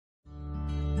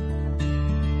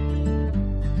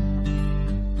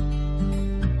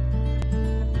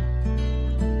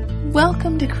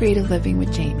Welcome to Creative Living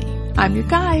with Jamie. I'm your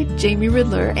guide, Jamie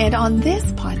Ridler, and on this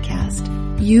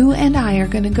podcast, you and I are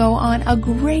going to go on a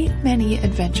great many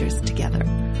adventures together.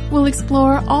 We'll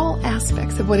explore all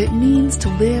aspects of what it means to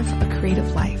live a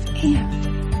creative life,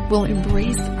 and we'll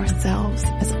embrace ourselves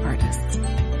as artists.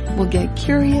 We'll get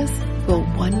curious, we'll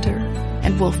wonder,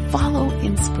 and we'll follow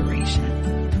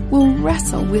inspiration. We'll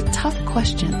wrestle with tough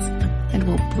questions, and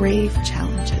we'll brave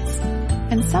challenges.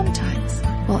 And sometimes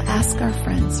we'll ask our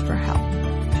friends for help.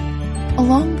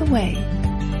 Along the way,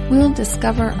 we'll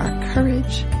discover our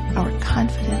courage, our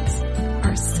confidence,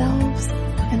 ourselves,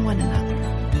 and one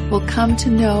another. We'll come to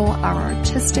know our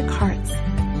artistic hearts,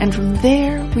 and from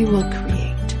there we will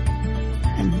create.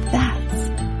 And that's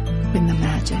when the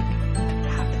magic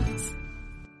happens.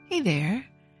 Hey there.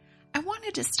 I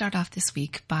wanted to start off this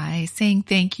week by saying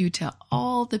thank you to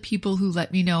all the people who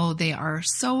let me know they are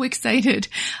so excited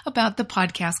about the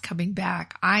podcast coming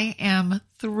back. I am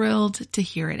thrilled to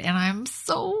hear it, and I'm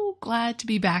so glad to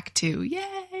be back too.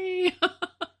 Yay!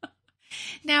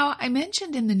 Now, I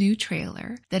mentioned in the new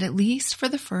trailer that at least for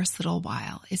the first little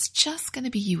while, it's just going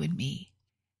to be you and me.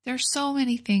 There are so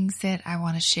many things that I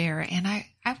want to share, and I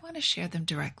want to share them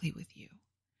directly with you.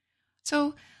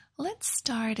 So let's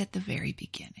start at the very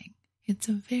beginning. It's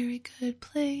a very good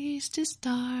place to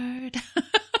start.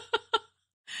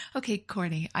 Okay,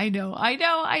 corny. I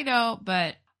know,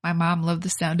 but my mom loved the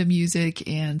sound of music,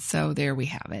 and so there we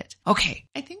have it. Okay,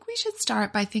 I think we should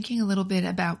start by thinking a little bit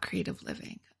about creative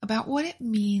living, about what it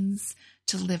means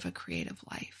to live a creative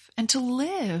life and to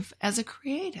live as a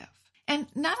creative. And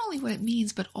not only what it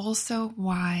means, but also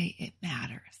why it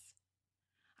matters.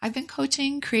 I've been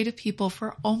coaching creative people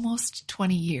for almost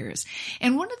 20 years.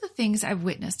 And one of the things I've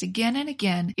witnessed again and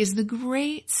again is the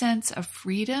great sense of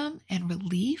freedom and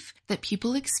relief that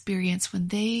people experience when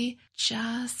they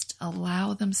just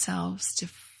allow themselves to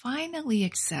finally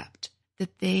accept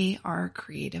that they are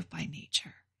creative by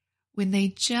nature. When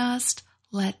they just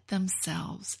let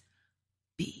themselves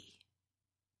be.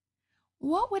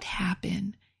 What would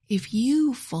happen if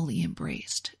you fully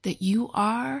embraced that you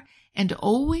are and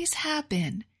always have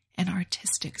been an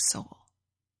artistic soul?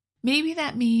 Maybe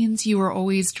that means you are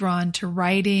always drawn to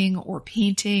writing or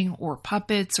painting or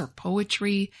puppets or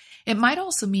poetry. It might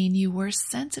also mean you were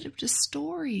sensitive to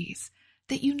stories,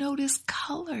 that you noticed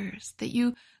colors, that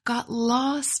you got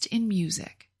lost in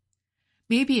music.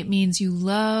 Maybe it means you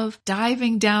love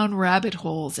diving down rabbit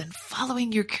holes and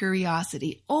following your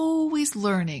curiosity, always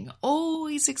learning,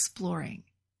 always exploring.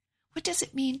 What does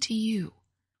it mean to you?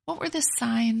 What were the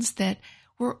signs that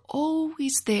were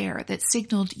always there that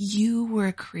signaled you were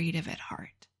a creative at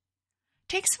heart?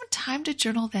 Take some time to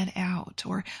journal that out,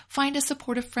 or find a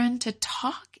supportive friend to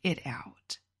talk it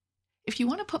out. If you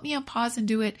want to put me on pause and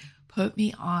do it, put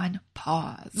me on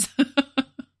pause.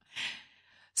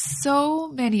 So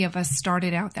many of us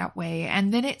started out that way,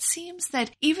 and then it seems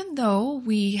that even though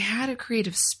we had a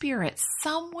creative spirit,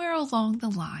 somewhere along the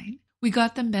line, we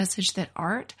got the message that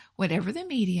art, whatever the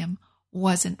medium,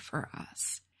 wasn't for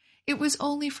us. It was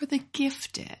only for the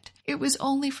gifted. It was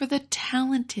only for the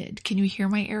talented. Can you hear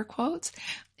my air quotes?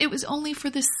 It was only for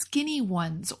the skinny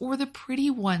ones or the pretty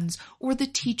ones or the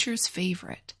teacher's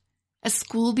favorite. As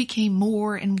school became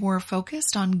more and more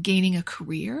focused on gaining a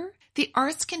career, the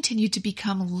arts continued to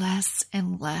become less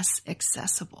and less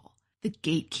accessible. The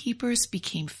gatekeepers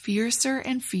became fiercer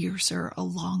and fiercer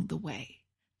along the way.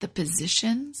 The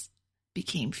positions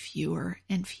became fewer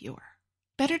and fewer.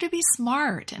 Better to be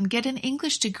smart and get an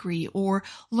English degree or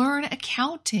learn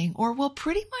accounting or, well,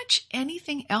 pretty much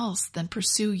anything else than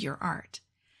pursue your art.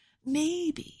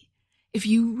 Maybe if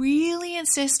you really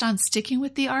insist on sticking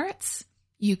with the arts,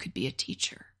 you could be a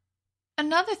teacher.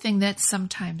 Another thing that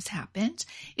sometimes happens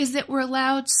is that we're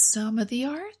allowed some of the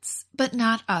arts, but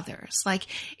not others. Like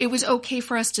it was okay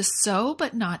for us to sew,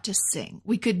 but not to sing.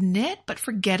 We could knit, but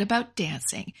forget about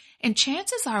dancing. And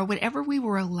chances are whatever we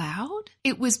were allowed,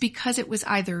 it was because it was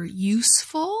either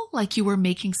useful, like you were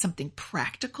making something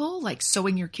practical, like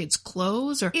sewing your kids'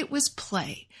 clothes, or it was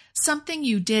play, something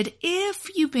you did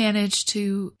if you managed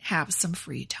to have some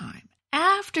free time,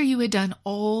 after you had done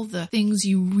all the things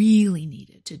you really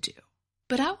needed to do.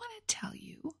 But I want to tell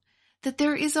you that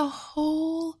there is a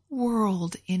whole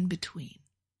world in between.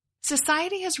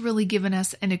 Society has really given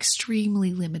us an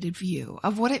extremely limited view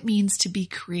of what it means to be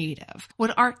creative,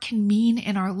 what art can mean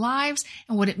in our lives,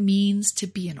 and what it means to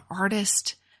be an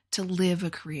artist, to live a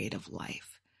creative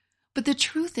life. But the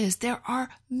truth is there are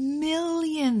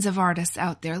millions of artists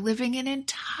out there living an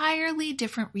entirely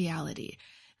different reality.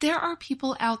 There are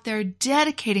people out there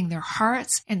dedicating their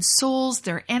hearts and souls,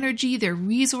 their energy, their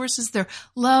resources, their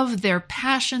love, their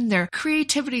passion, their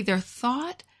creativity, their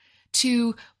thought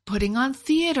to putting on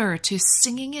theater, to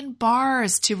singing in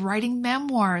bars, to writing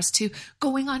memoirs, to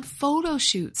going on photo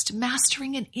shoots, to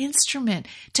mastering an instrument,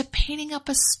 to painting up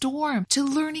a storm, to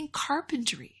learning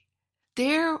carpentry.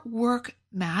 Their work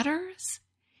matters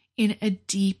in a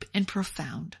deep and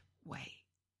profound way.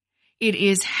 It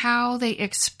is how they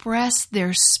express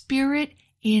their spirit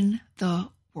in the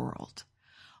world.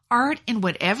 Art in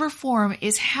whatever form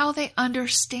is how they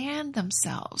understand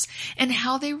themselves and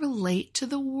how they relate to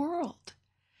the world.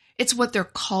 It's what they're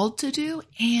called to do,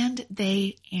 and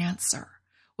they answer,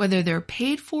 whether they're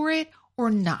paid for it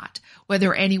or not,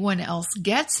 whether anyone else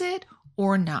gets it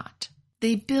or not.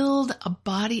 They build a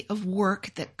body of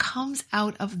work that comes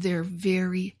out of their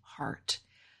very heart.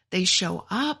 They show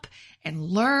up and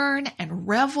learn and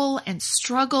revel and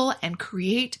struggle and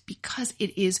create because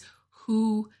it is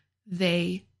who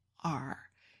they are,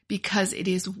 because it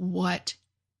is what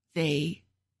they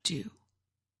do.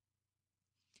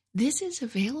 This is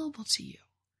available to you.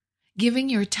 Giving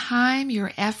your time,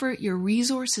 your effort, your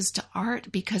resources to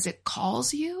art because it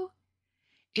calls you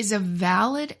is a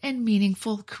valid and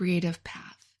meaningful creative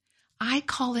path. I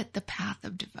call it the path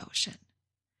of devotion.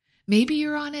 Maybe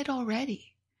you're on it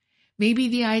already. Maybe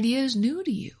the idea is new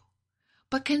to you.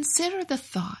 But consider the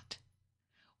thought.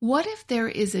 What if there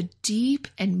is a deep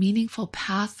and meaningful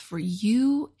path for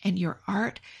you and your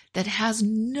art that has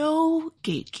no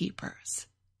gatekeepers?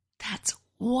 That's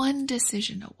one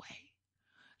decision away.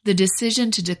 The decision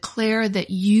to declare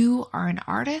that you are an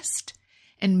artist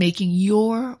and making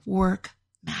your work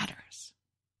matters.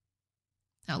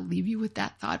 I'll leave you with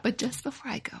that thought, but just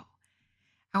before I go,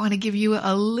 I want to give you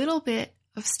a little bit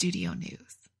of studio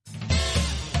news.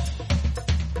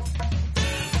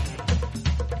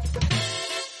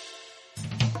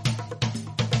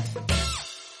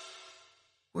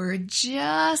 We're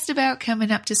just about coming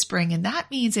up to spring, and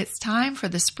that means it's time for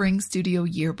the Spring Studio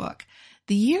Yearbook.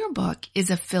 The yearbook is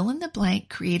a fill-in-the-blank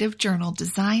creative journal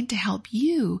designed to help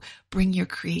you bring your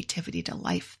creativity to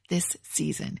life this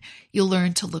season. You'll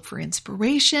learn to look for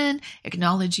inspiration,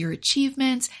 acknowledge your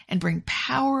achievements, and bring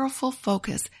powerful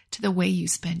focus to the way you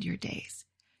spend your days.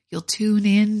 You'll tune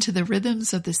in to the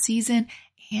rhythms of the season,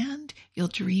 and you'll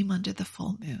dream under the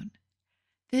full moon.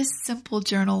 This simple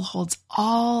journal holds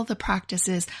all the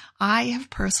practices I have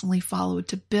personally followed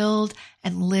to build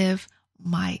and live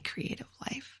my creative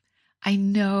life. I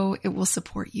know it will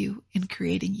support you in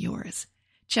creating yours.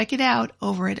 Check it out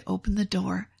over at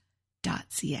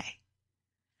openthedoor.ca.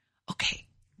 Okay,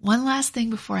 one last thing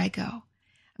before I go.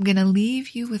 I'm going to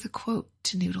leave you with a quote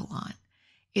to noodle on.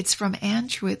 It's from Anne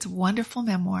Truitt's wonderful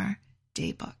memoir,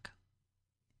 Daybook.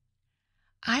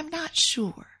 I'm not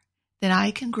sure that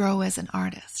I can grow as an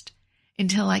artist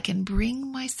until I can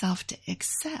bring myself to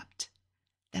accept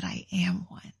that I am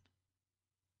one.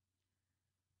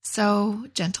 So,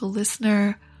 gentle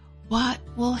listener, what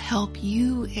will help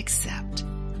you accept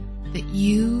that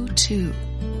you too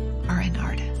are an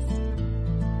artist?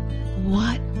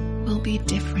 What will be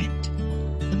different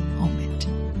the moment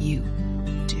you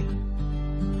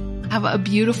do? Have a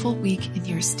beautiful week in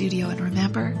your studio, and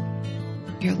remember,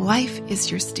 your life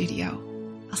is your studio.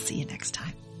 I'll see you next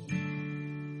time.